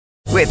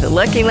With the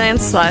Lucky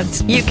Land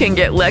Slots, you can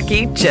get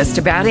lucky just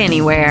about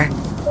anywhere.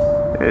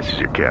 This is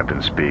your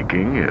captain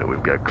speaking.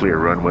 We've got clear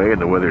runway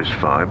and the weather's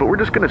fine, but we're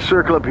just going to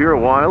circle up here a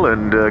while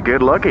and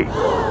get lucky.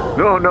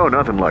 No,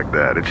 nothing like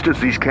that. It's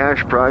just these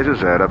cash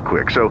prizes add up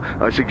quick. So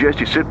I suggest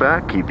you sit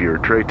back, keep your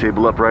tray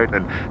table upright,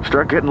 and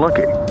start getting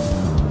lucky.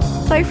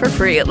 Play for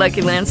free at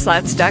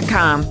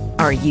LuckyLandSlots.com.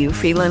 Are you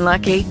feeling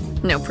lucky?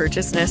 No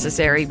purchase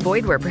necessary.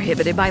 Void where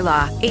prohibited by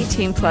law.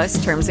 18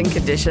 plus terms and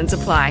conditions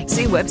apply.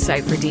 See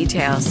website for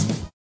details.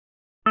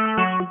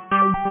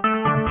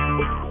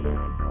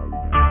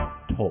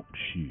 Talk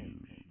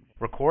shoes.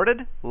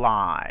 Recorded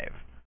live.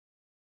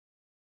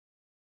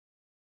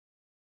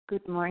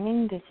 Good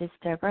morning. This is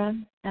Deborah.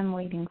 I'm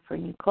waiting for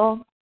Nicole.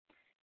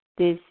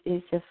 This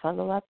is a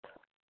follow-up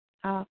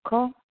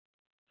call.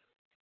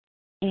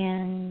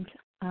 And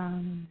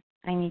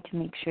I need to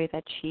make sure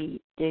that she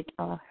did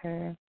all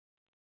her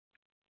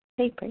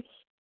papers,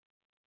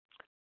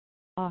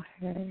 all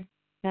her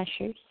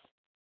measures.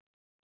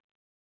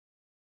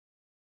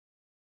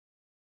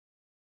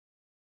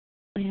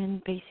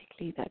 And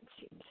basically that's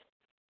it.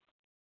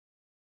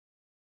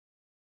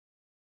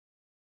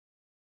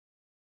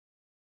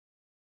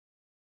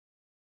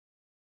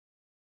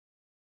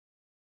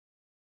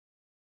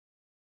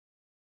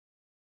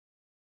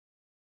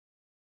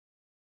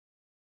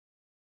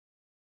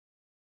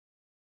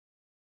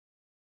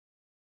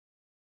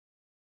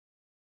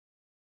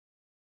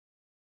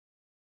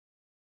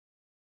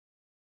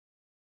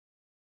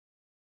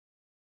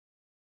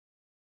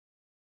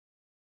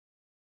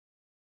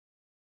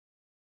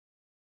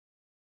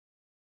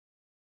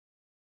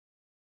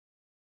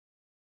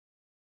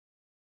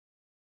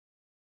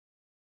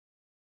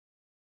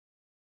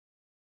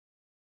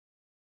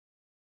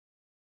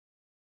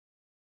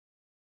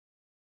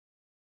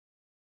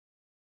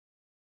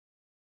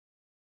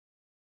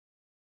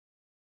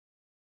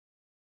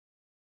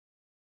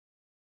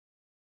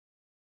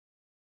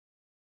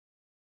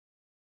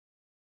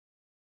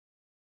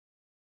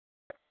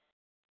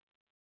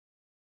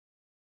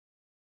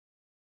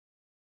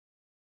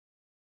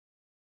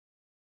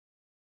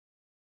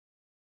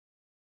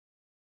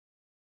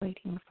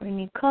 Waiting for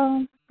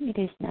Nicole. It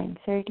is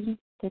 9:30,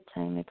 the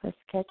time it was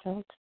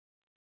scheduled.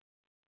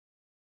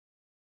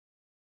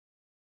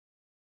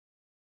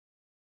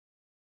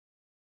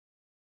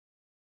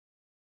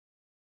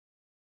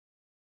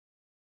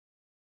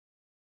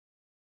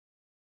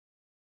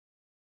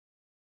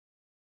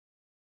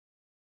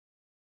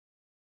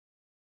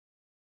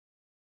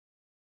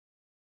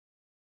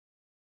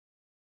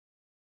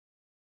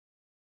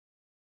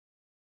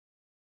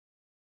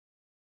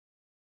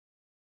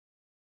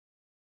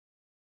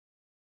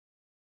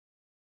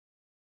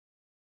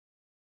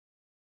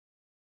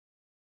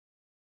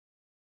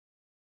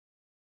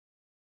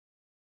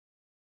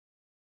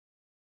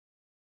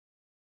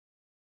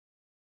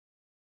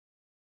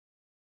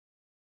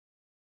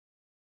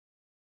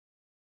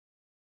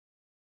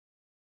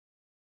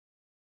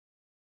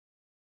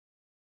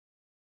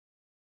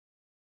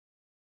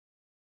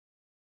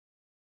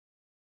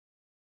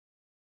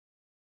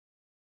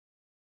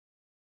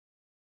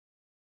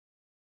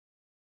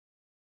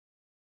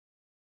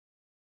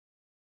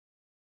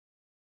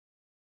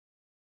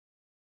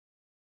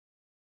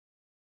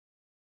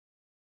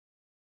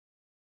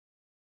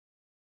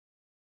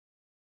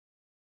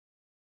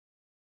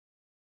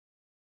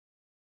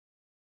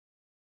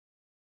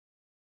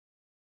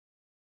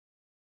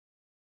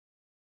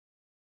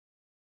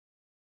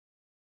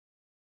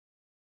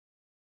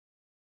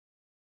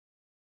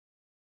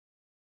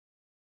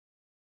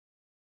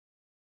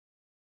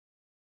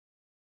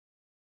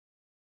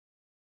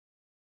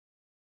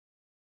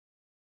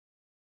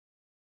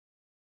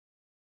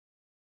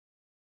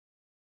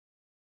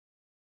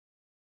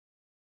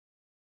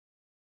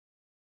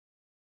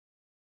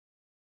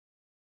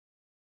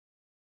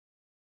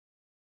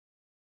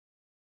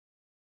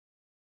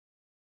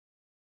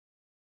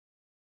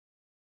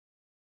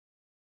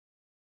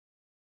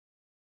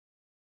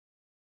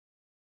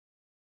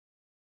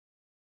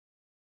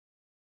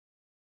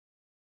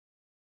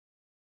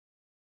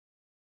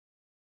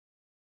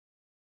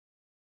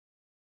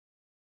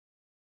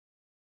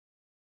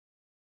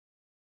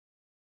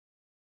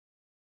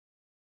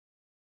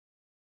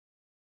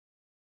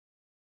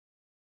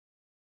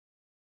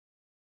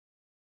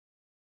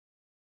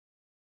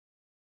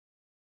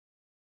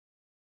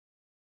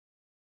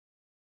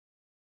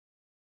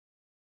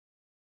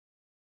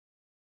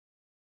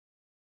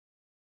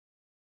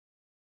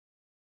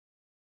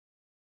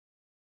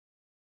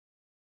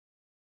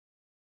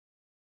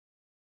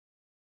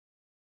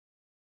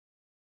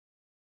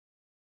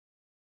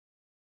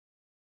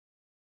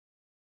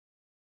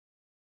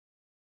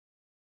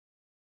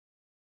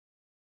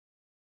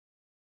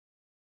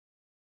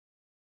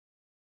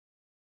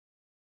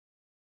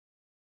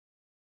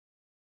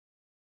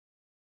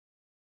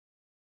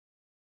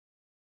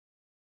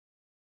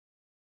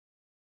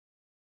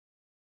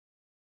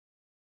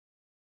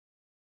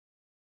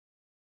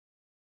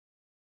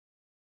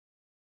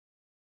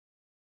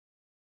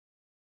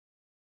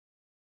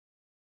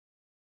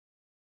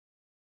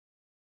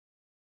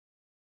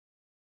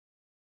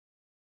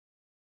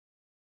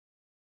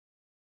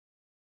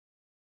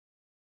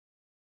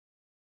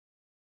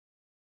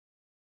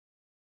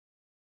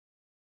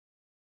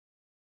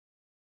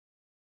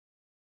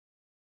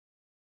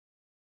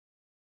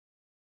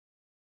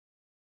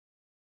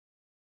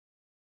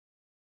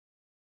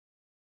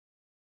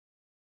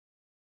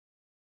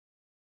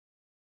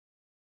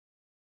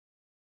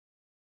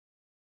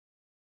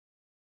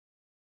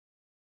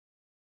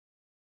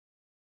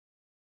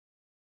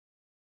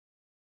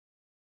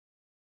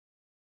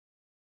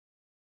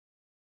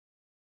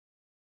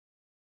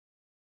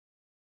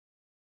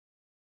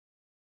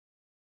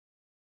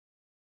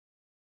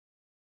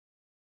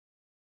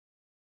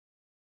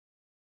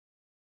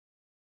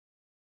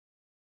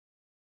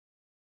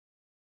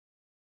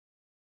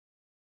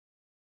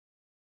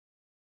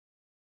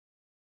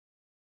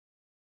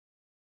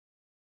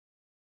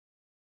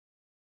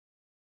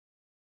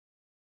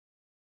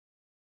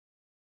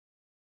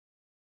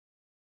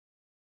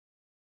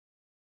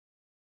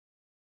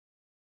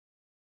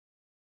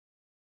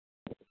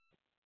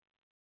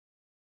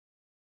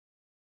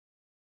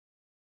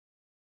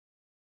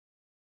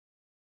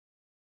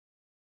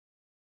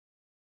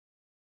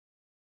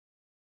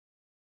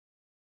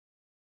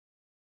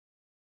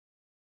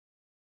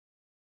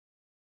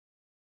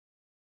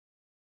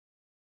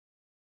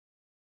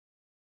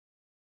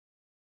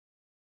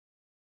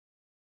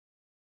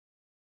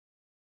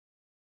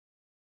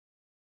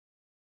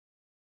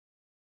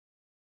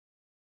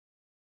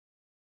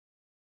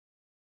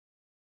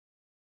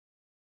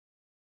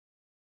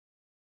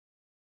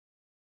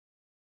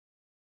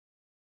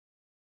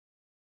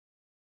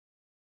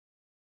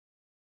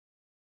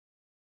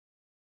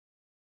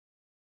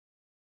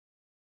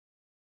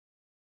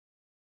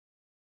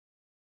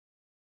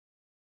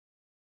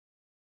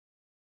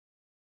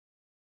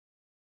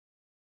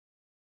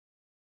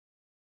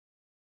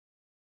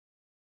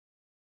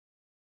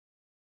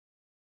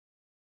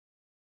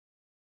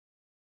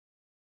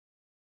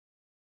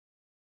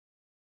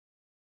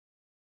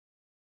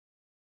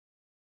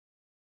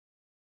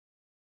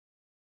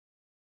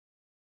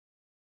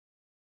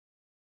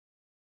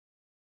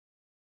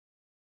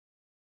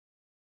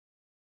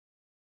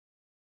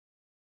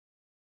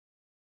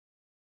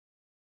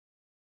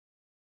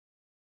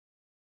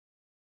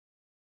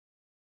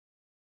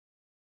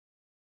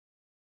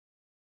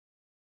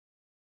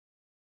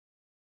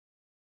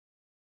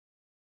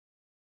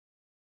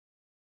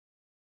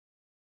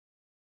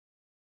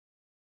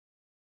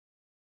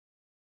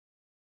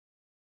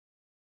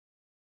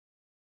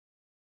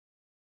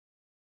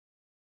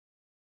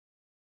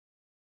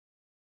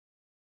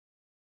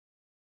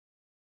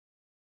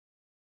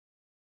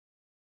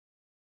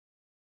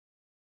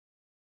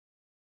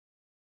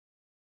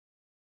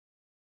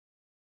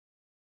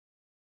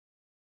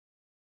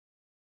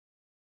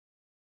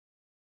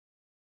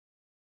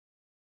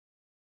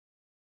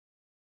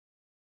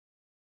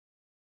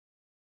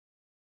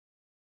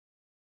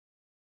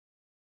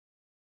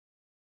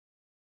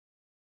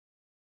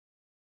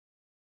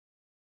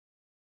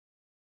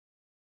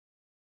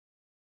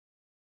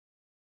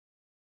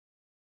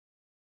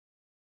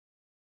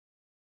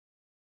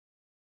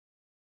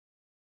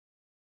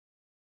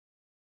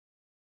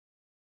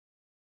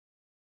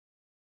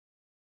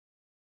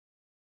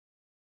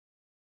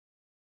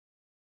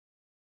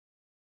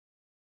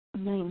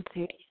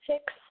 9:36.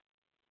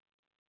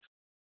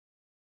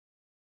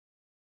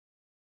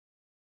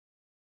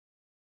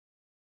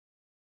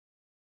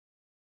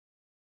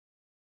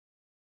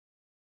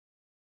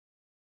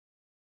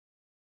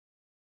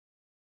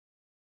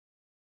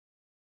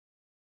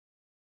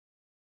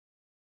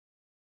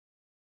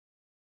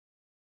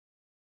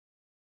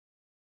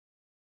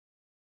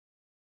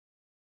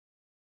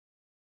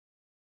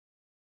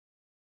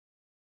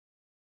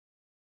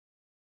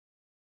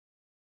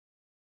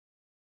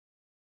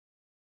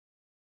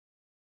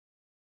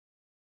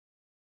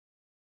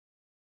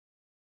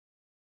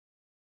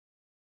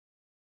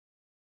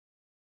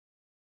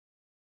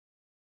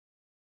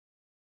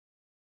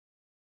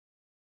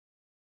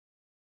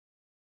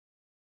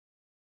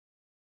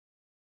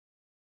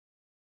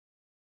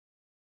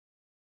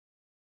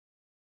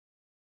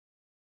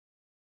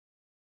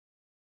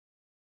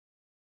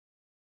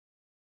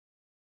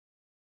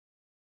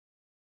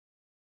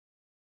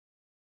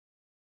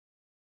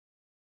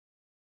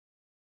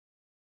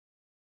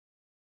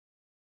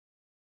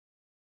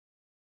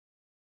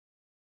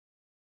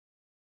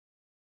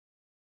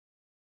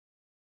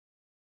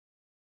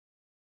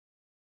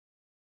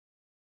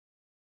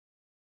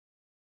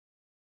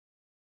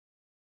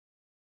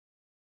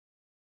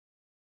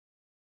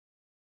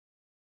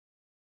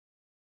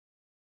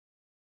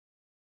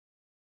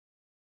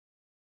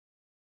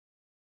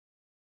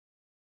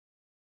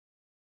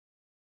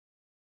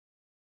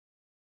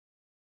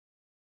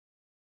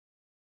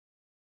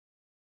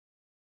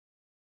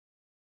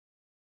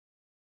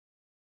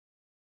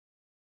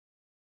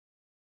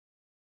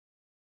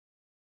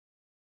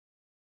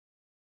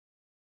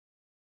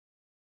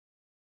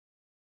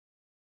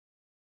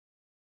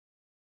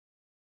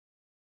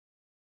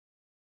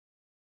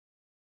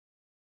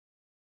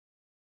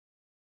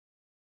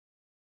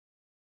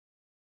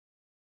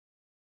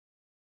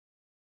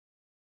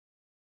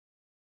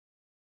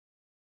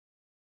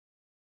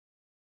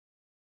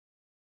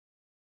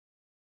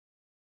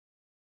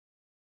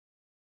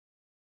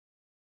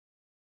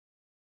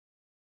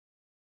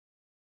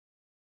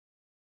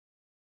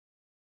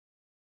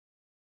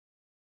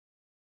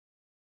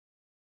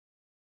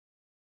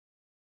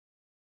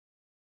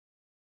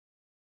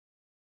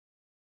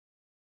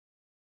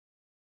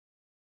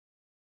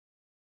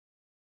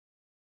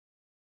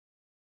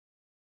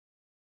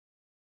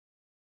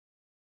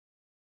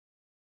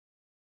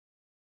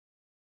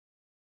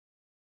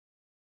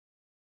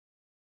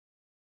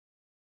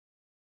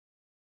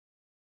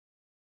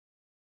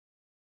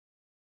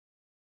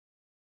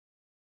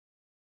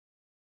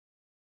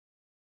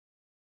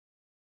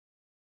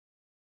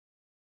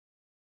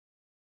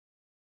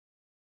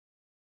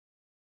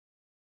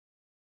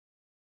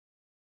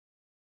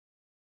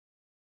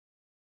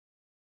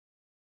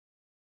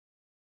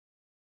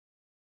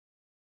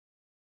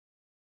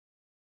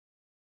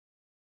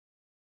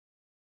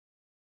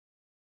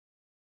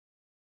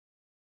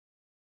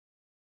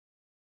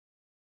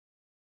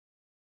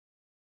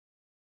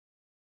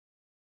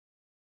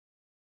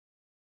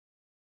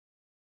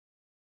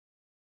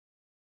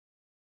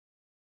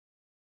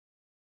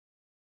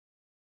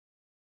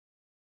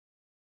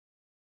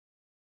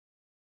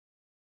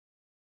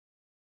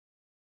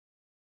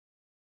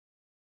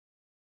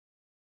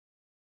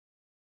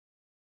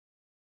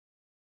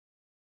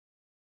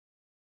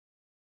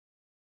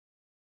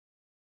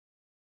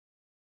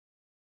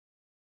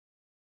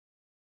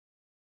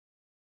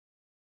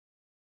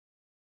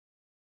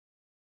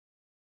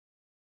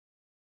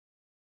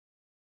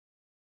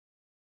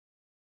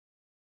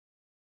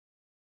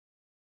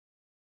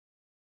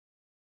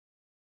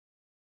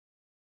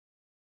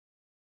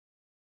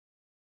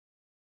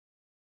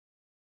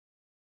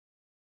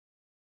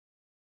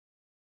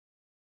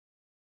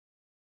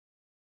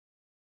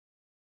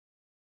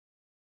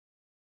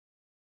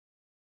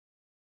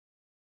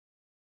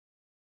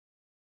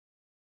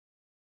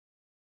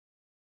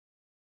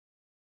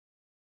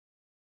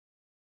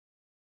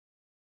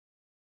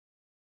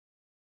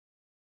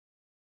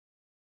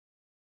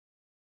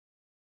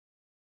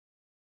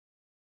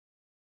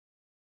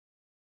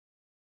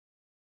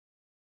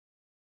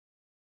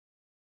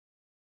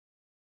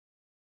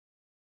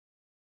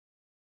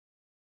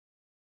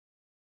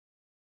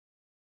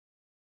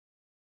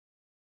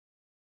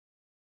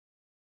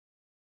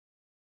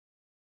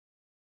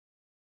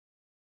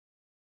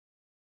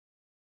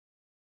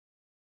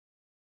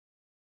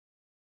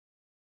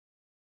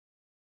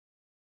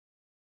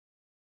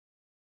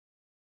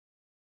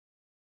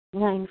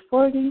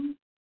 (9:40).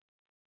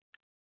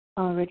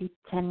 Already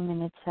 10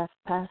 minutes have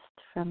passed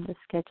from the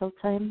scheduled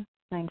time.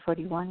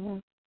 9:41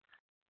 now.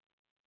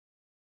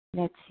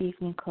 Let's see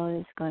if Nicole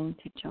is going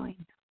to join.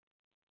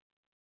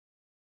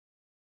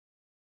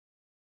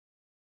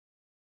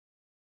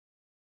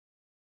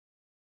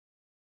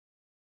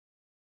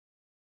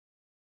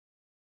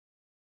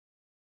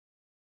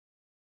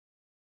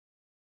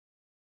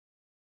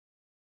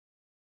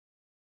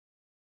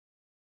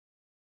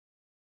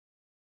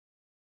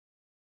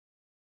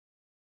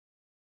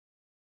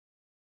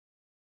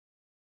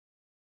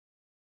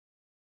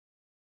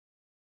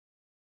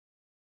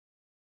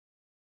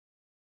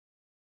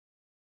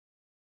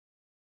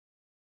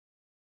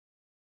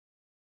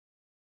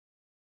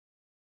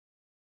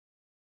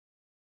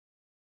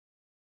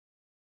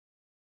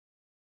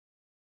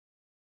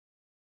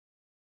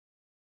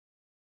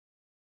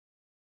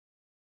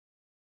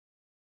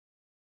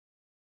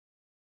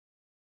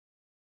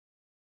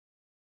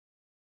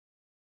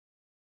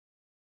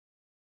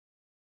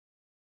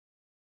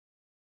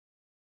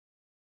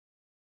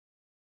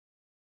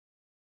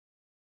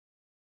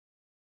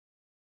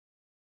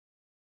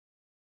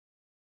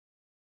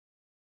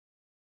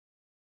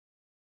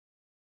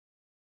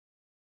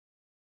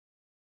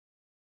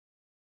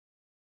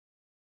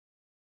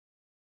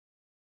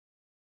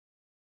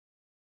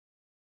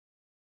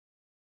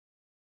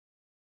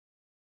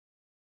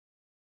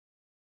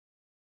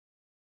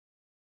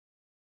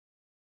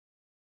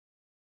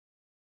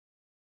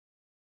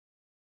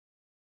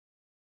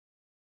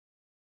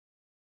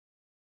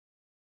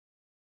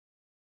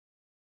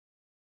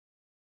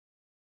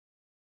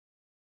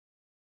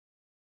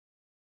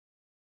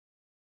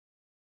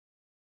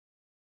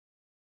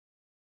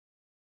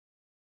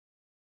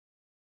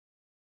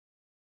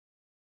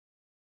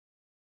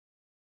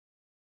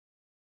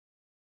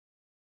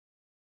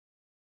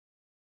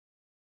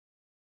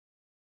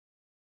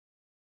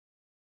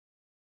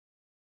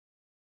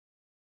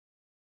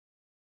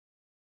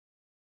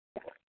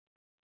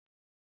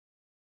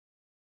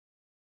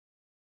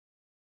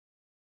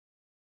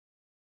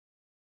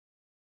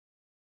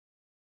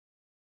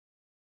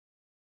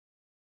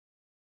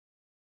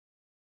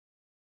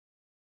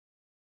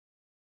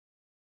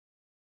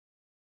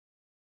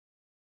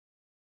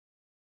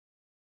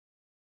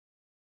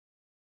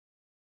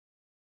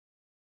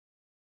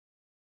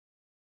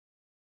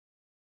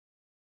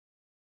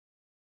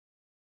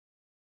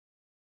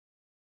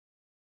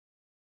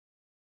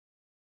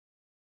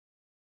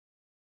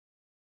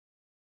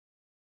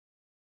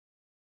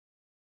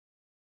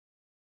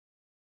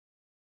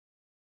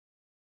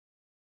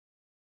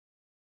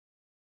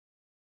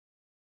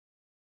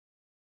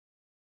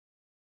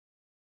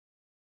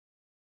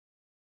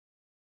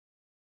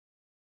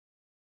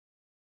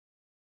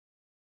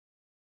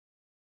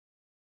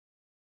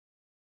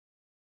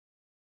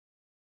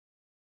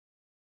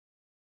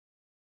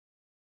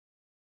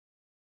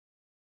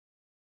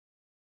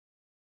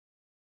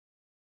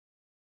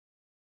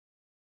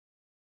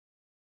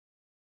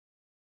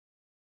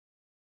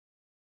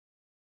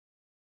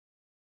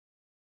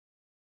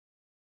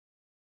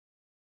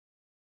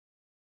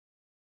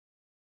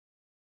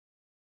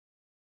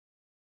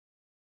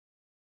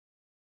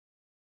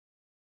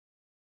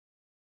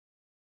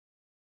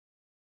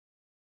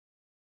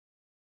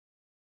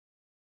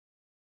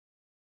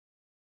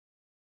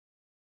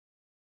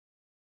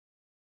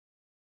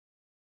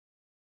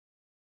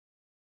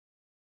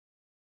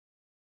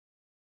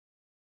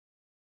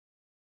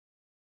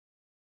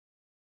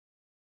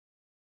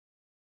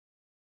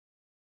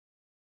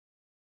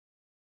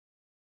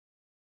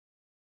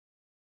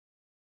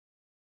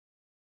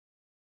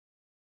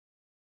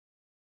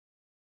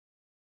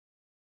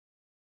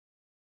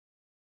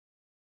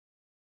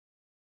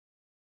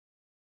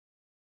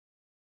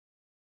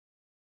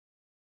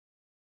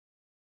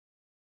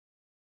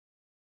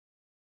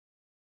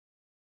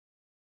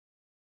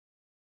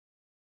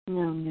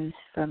 No news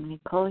from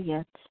Nicole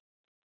yet.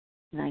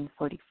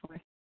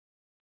 9:44.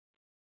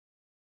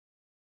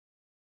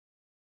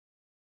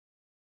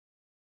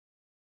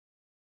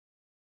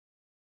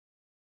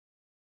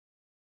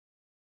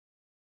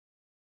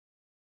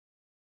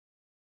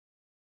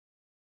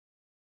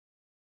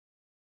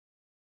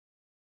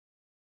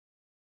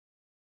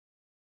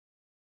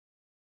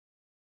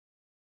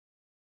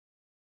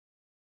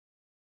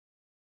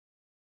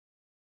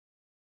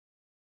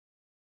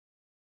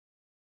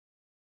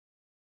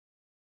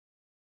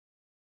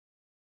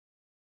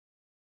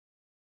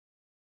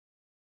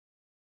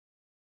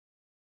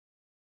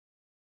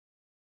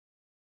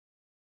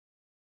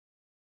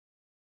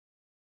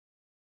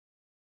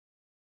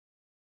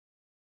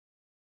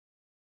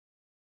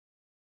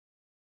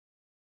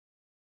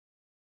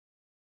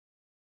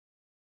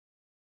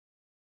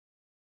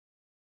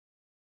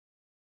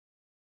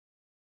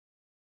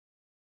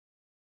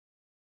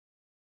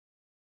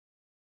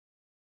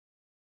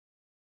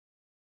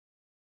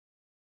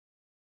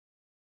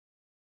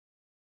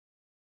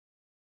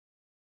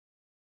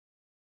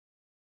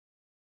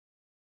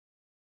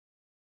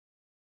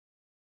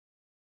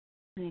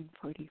 Nine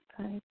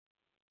 45.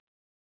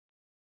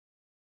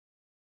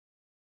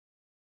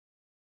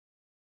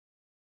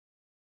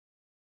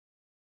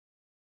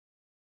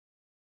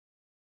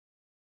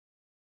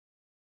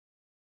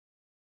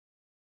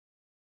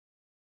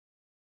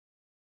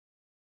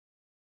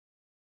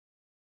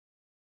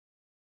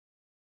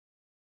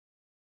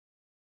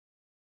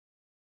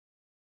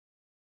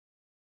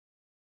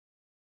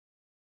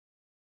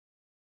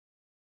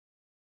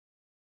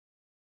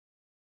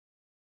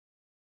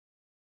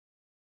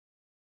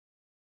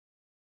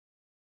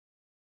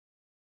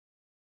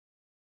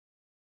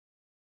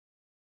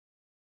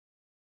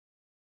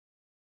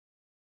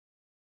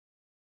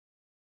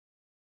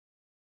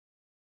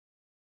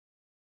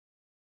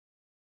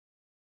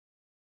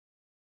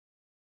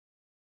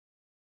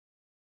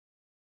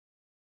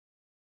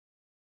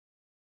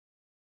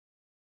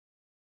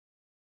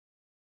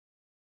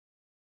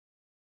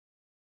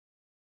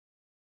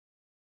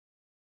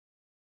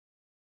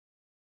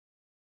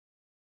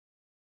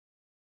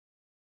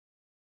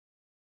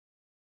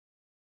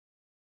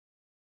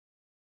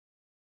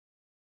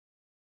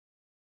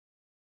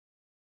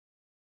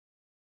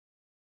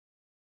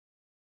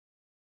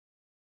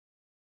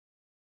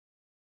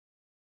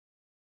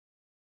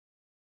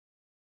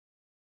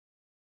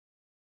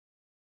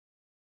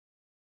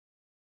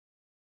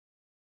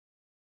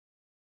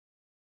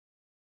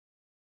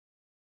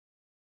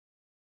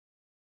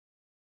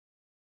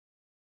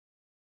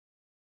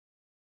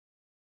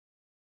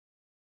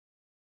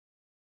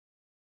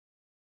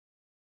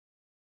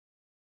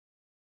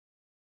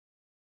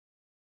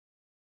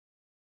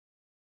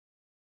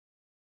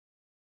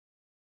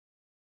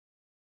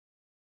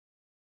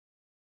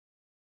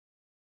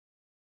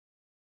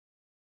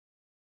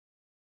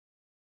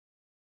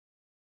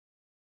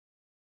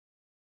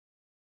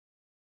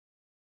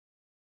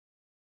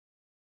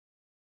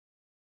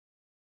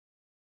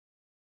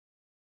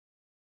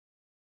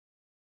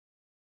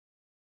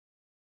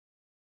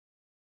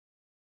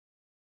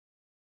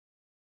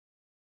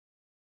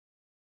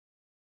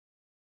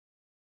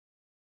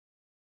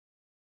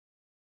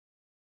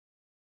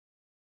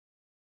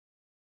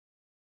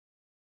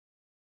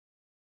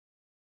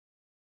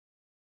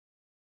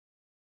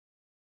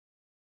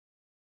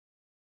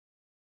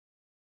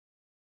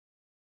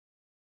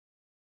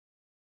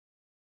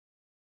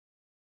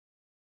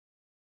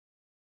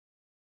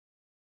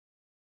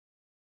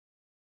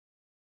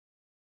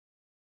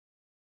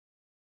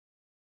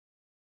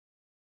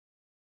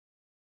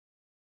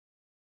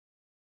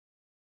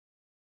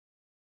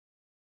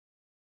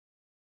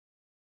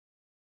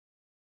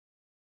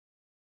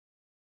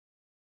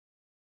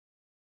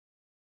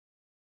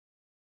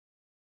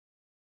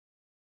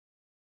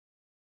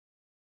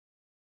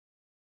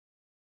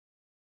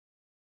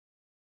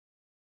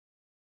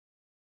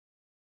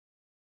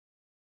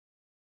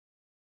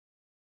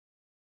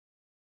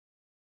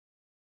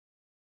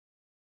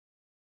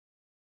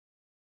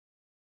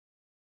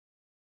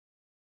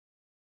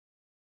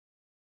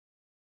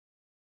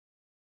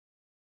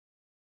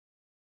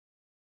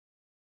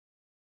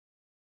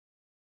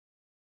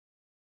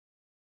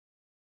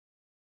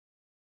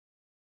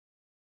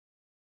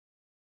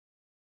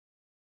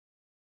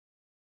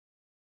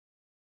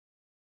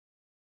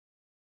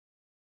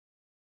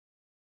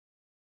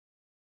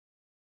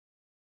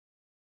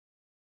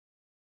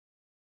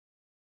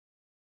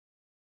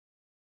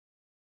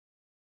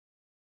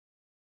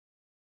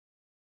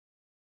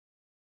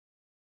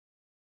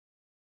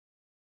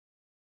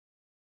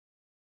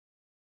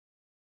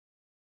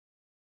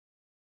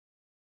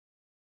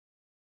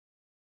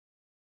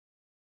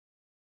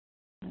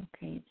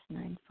 Okay, it's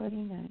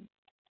 9:49.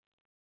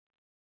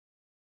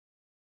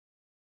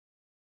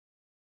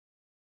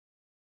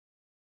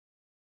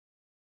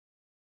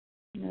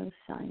 No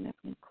sign of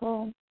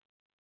Nicole.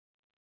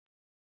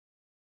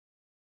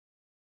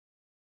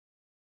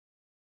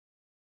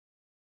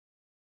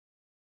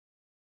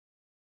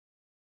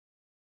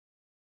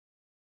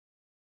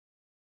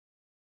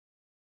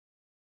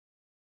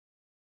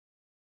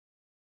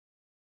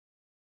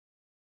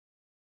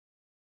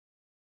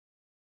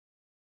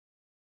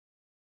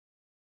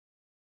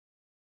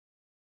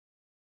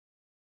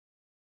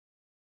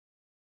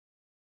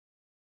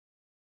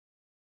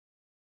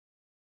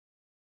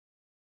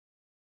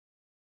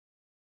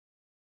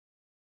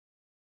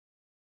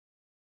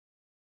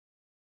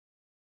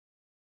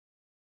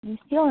 I'm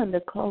still on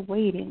the call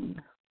waiting.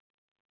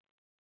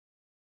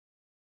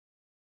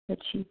 But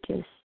she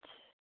just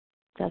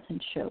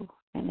doesn't show,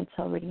 and it's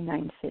already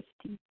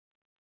 9:50.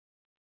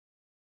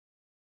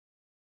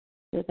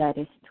 So that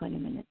is 20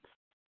 minutes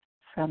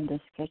from the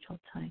scheduled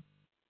time.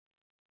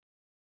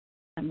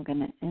 I'm going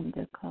to end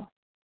the call.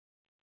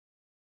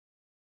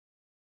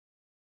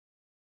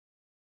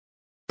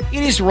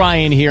 It is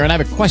Ryan here, and I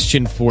have a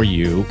question for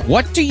you.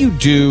 What do you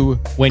do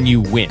when you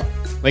win?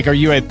 Like, are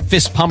you a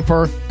fist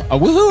pumper, a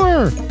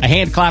woohooer, a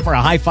hand clapper,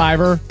 a high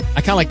fiver?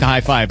 I kind of like the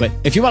high five, but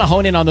if you want to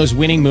hone in on those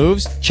winning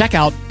moves, check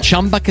out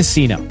Chumba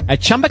Casino. At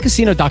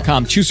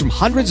ChumbaCasino.com, choose from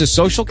hundreds of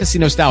social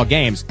casino-style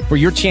games for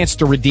your chance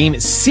to redeem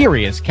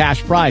serious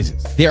cash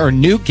prizes. There are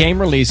new game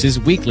releases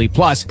weekly,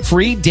 plus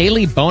free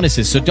daily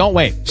bonuses. So don't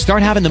wait.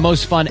 Start having the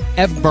most fun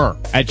ever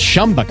at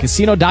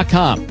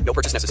ChumbaCasino.com. No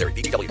purchase necessary.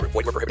 VGW Group.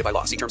 Void where prohibited by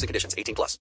law. See terms and conditions. 18+.